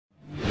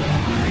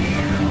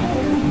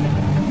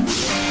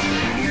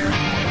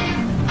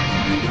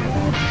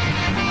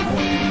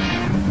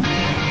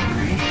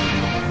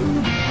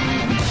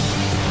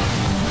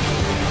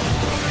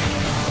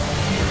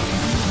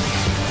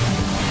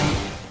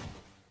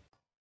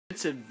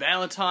Vincent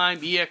Valentine,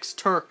 EX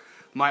Turk,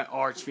 my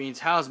Archfiends.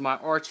 How's my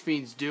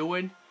Archfiends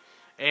doing?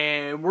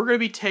 And we're going to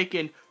be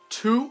taking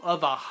two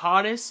of the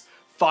hottest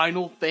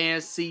Final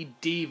Fantasy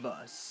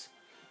divas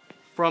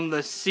from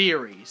the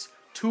series.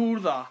 Two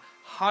of the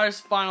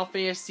hottest Final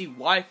Fantasy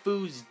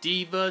waifus,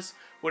 divas,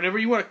 whatever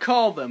you want to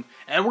call them.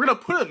 And we're going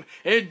to put them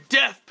in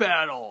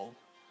Deathbattle.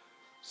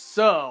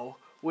 So,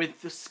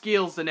 with the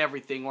skills and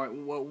everything, we're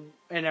going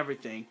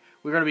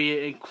to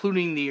be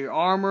including their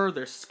armor,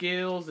 their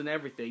skills, and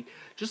everything.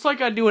 Just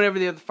like I do in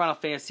every other Final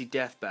Fantasy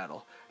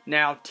Deathbattle.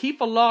 Now,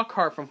 Tifa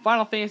Lockhart from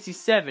Final Fantasy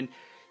 7,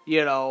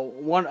 you know,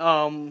 one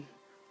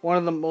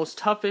of the most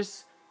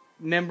toughest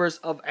members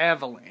of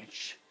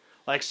Avalanche.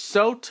 Like,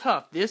 so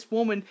tough. This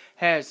woman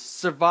has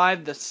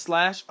survived the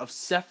slash of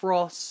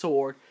Sephiroth's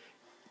sword,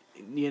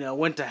 you know,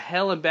 went to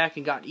hell and back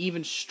and got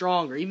even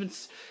stronger. Even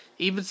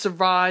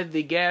survived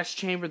the gas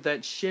chamber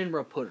that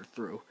Shinra put her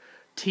through.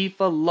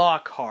 Tifa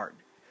Lockhart,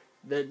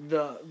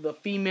 the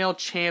female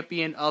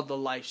champion of the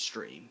live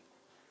stream,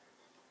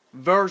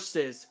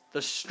 versus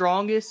the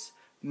strongest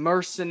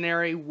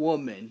mercenary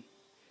woman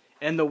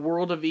in the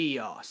world of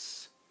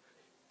EOS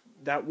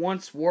that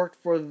once worked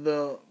for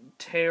the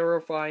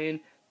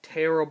terrible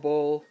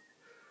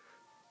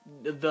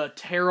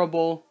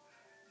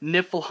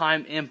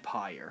Niflheim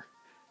Empire.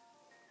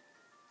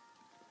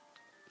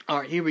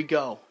 Alright, here we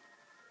go.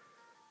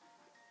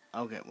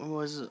 Okay, what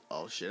was it?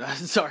 Oh shit,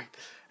 sorry.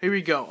 Here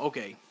we go,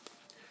 okay.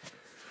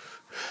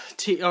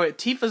 Alright,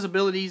 Tifa's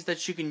abilities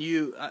that you can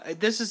use.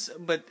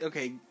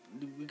 Okay,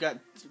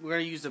 we're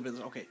gonna use the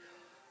abilities. Okay,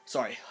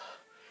 sorry.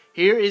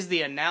 Here is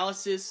the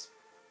analysis.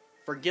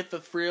 Forget the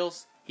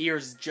thrills.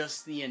 Here's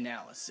just the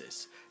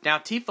analysis. Now,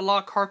 Tifa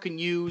Lockhart can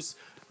use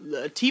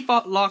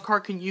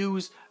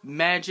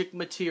magic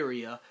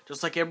materia,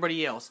 just like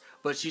everybody else.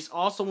 But she's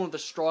also one of the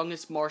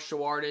strongest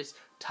martial artists,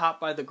 taught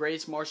by the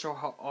greatest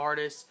martial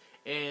artist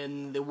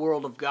in the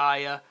world of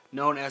Gaia,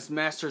 known as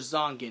Master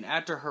Zongan,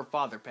 after her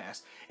father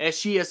passed. As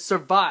she has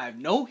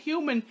survived. No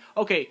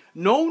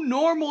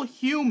normal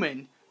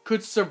human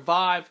could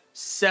survive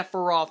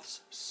Sephiroth's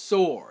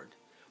sword.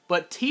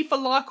 But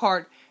Tifa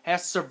Lockhart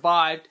has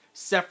survived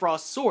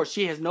Sephiroth's sword.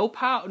 She has no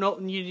power,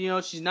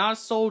 she's not a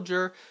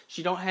soldier.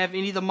 She don't have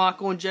any of the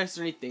Mako injections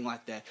or anything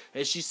like that.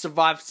 And she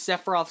survived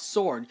Sephiroth's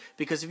sword.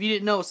 Because if you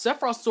didn't know,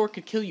 Sephiroth's sword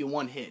can kill you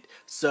one hit.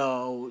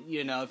 So,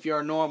 you know, if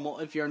you're a normal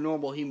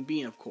human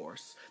being, of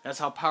course. That's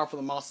how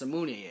powerful the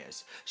Masamune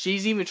is.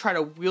 She's even tried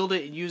to wield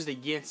it and use it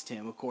against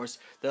him, of course.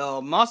 The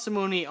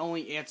Masamune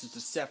only answers to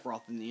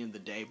Sephiroth in the end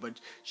of the day,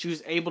 but she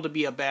was able to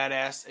be a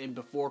badass in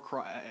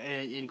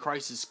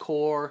Crisis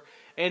Core,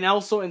 and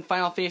also in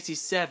Final Fantasy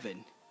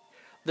 7.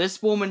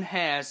 This woman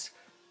has,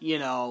 you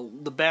know,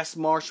 the best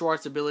martial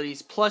arts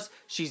abilities, plus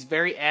she's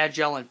very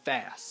agile and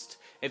fast.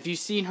 If you've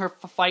seen her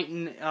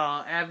fighting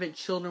Advent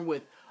children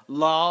with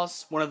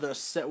Laws, one of the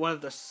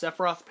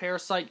Sephiroth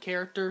parasite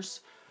characters,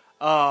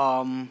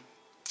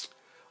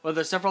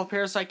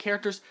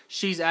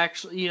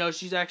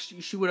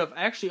 she would have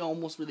actually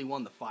almost really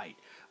won the fight.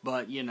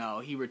 But, you know,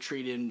 he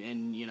retreated,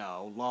 and you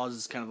know, Laws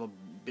is kind of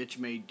a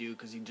bitch-made dude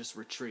because he just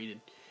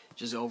retreated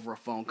just over a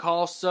phone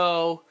call.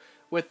 So,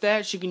 with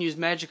that, she can use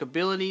magic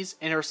abilities,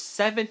 and her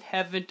 7th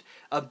Heaven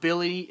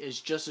ability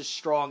is just as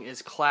strong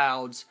as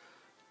Cloud's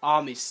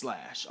Omni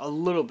Slash. A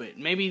little bit.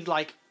 Maybe,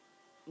 like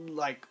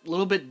a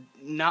little bit,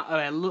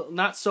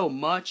 not so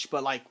much,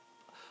 but, like,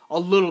 a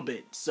little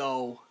bit.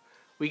 So,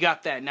 we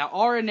got that. Now,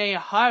 Aranea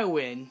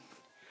Highwind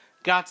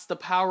got the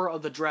power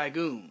of the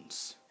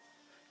Dragoons.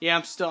 Yeah,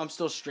 I'm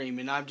still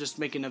streaming. I'm just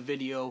making a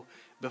video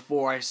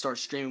before I start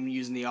streaming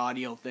using the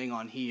audio thing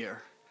on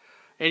here.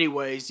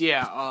 Anyways,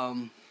 yeah,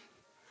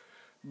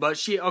 but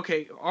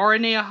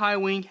Aranea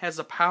Highwind has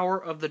the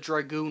power of the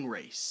Dragoon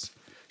race.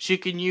 She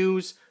can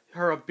use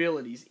her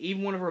abilities.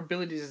 Even one of her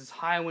abilities is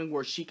Highwind,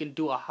 where she can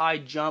do a high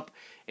jump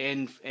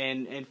and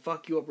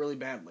fuck you up really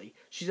badly.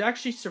 She's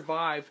actually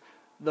survived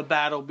the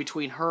battle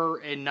between her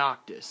and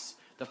Noctis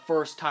the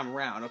first time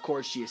around. Of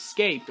course, she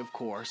escaped,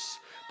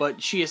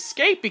 but she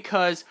escaped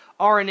because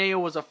Aranea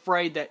was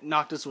afraid that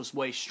Noctis was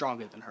way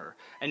stronger than her,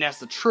 and that's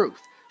the truth.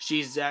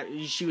 She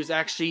was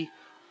actually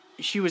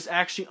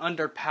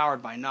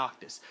underpowered by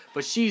Noctis,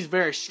 but she's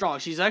very strong.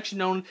 She's actually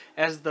known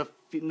as the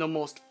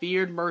most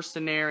feared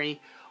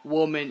mercenary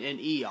woman in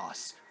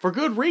EOS for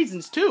good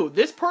reasons too.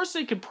 This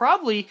person could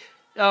probably,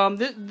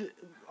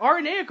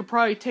 Aranea could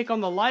probably take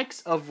on the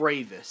likes of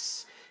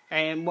Ravis,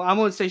 and I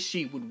wouldn't say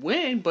she would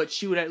win, but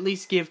she would at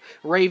least give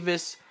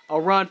Ravis a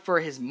run for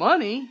his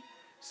money.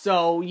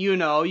 So, you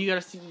know, you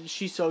gotta see,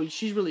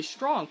 she's really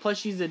strong. Plus,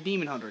 she's a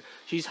demon hunter.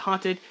 She's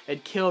hunted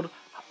and killed.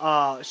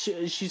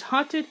 She's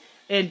hunted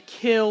and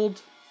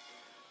killed.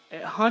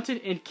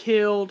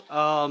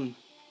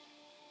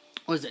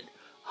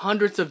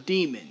 Hundreds of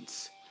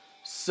demons.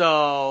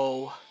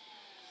 So,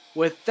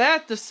 with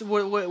that,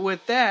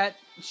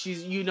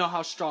 you know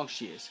how strong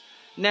she is.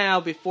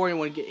 Now, before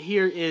anyone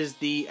here is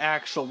the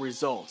actual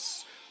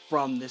results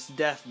from this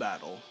death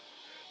battle.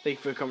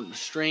 Thank you for coming to the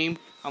stream.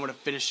 I'm going to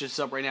finish this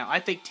up right now. I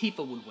think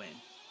Tifa would win.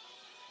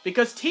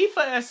 Because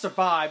Tifa has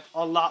survived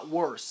a lot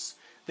worse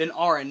than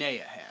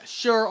Aranea has.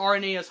 Sure,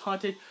 Aranea's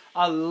hunted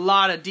a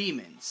lot of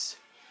demons,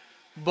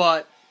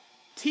 but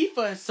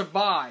Tifa has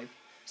survived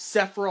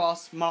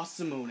Sephiroth's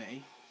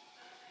Masamune,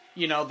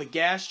 you know, the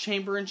gas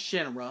chamber in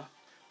Shinra,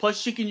 plus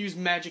she can use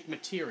magic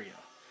materia.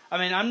 I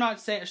mean, I'm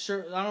not saying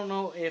sure. I don't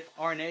know if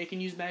Aranea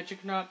can use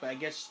magic or not, but I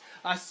guess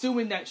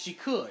assuming that she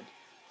could,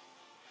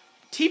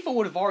 Tifa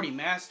would have already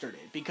mastered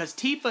it because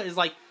Tifa is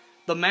like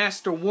the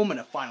master woman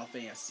of Final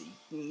Fantasy.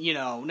 You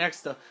know,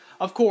 next to,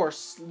 of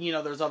course, you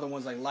know, there's other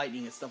ones like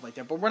Lightning and stuff like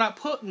that, but we're not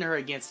putting her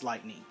against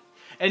Lightning.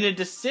 And in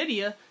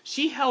Dissidia,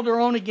 she held her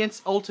own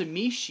against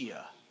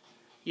Ultimecia,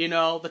 you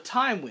know, the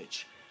Time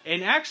Witch,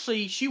 and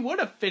actually she would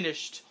have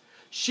finished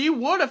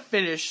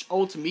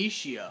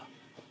Ultimecia.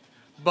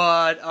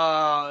 But,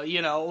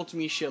 you know,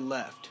 Ultimecia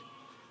left.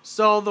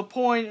 So the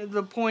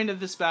point of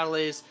this battle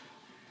is,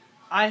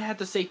 I have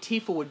to say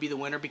Tifa would be the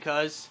winner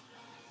because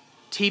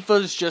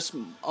Tifa's just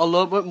a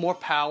little bit more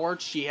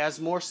powered. She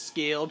has more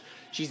skilled.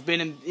 She's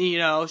been in, you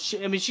know,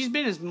 she's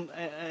been as,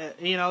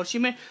 you know, she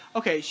may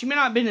not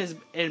have been as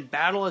in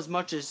battle as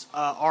much as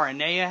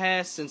Aranea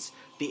has since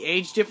the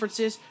age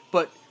differences,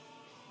 but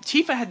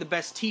Tifa had the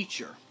best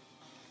teacher.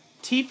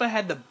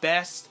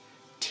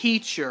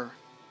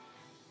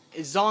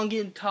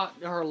 Zongan taught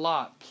her a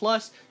lot.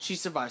 Plus, she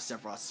survived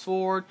Sephiroth's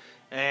sword,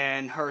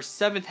 and her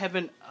 7th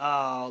Heaven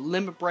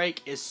limit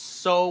break is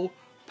so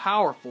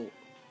powerful.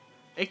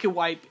 It could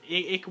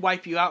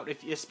wipe you out,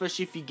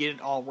 especially if you get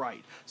it all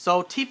right.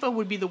 So Tifa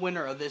would be the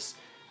winner of this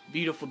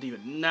beautiful diva.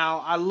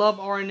 Now, I love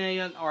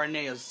Aranea.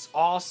 Aranea's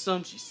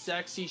awesome. She's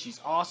sexy.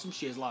 She's awesome.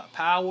 She has a lot of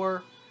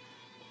power.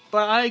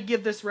 But I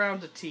give this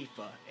round to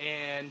Tifa,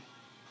 and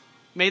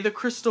may the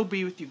crystal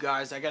be with you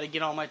guys. I gotta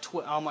get on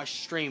my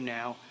stream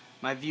now.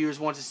 My viewers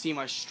want to see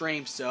my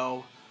stream,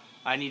 so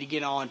I need to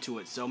get on to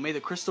it. So may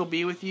the crystal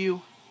be with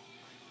you,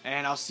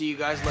 and I'll see you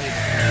guys later.